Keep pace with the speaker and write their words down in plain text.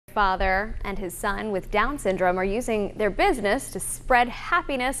Father and his son with Down syndrome are using their business to spread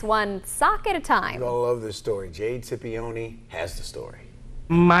happiness one sock at a time. You're gonna love this story. Jade Scipione has the story.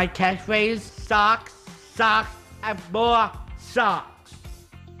 My catchphrase, socks, socks, and more socks.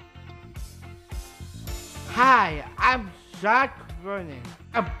 Hi, I'm Zach Vernon.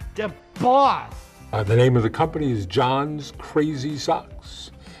 I'm the boss. The name of the company is John's Crazy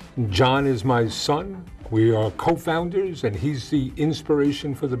Socks. John is my son. We are co-founders, and he's the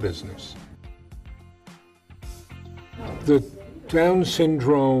inspiration for the business. The Down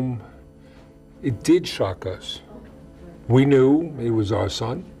syndrome, it did shock us. We knew he was our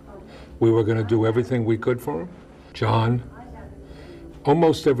son. We were going to do everything we could for him. John,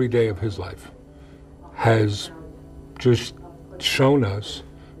 almost every day of his life, has just shown us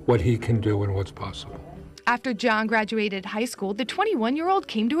what he can do and what's possible. After John graduated high school, the 21-year-old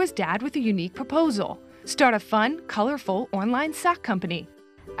came to his dad with a unique proposal: start a fun, colorful online sock company.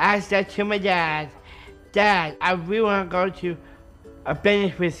 I said to my dad, Dad, I really want to go to a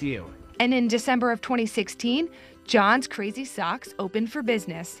business with you. And in December of 2016, John's Crazy Socks opened for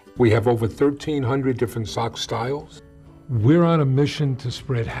business. We have over 1,300 different sock styles. We're on a mission to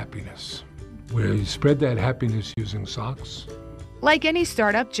spread happiness. We spread that happiness using socks. Like any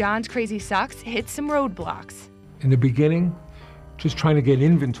startup, John's Crazy Socks hit some roadblocks. In the beginning, just trying to get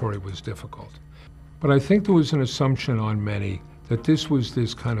inventory was difficult. But I think there was an assumption on many that this was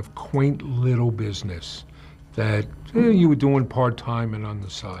this kind of quaint little business that you were doing part-time and on the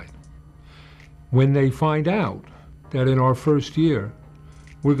side. When they find out that in our first year,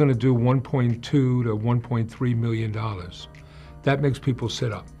 we're going to do $1.2 to $1.3 million, that makes people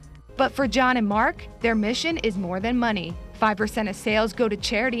sit up. But for John and Mark, their mission is more than money. 5% of sales go to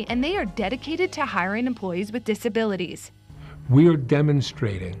charity, and they are dedicated to hiring employees with disabilities. We are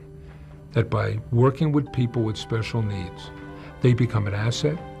demonstrating that by working with people with special needs, they become an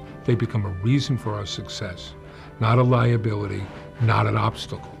asset, they become a reason for our success, not a liability, not an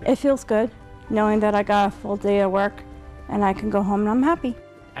obstacle. It feels good knowing that I got a full day of work and I can go home and I'm happy.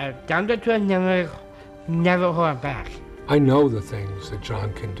 Down the trail never hold back. I know the things that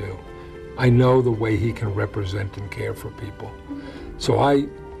John can do. I know the way he can represent and care for people. So I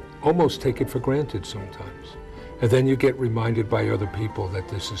almost take it for granted sometimes. And then you get reminded by other people that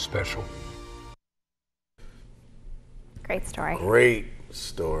this is special. Great story. Great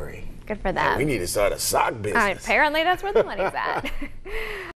story. Good for them. We need to start a sock business. Apparently that's where the money's at.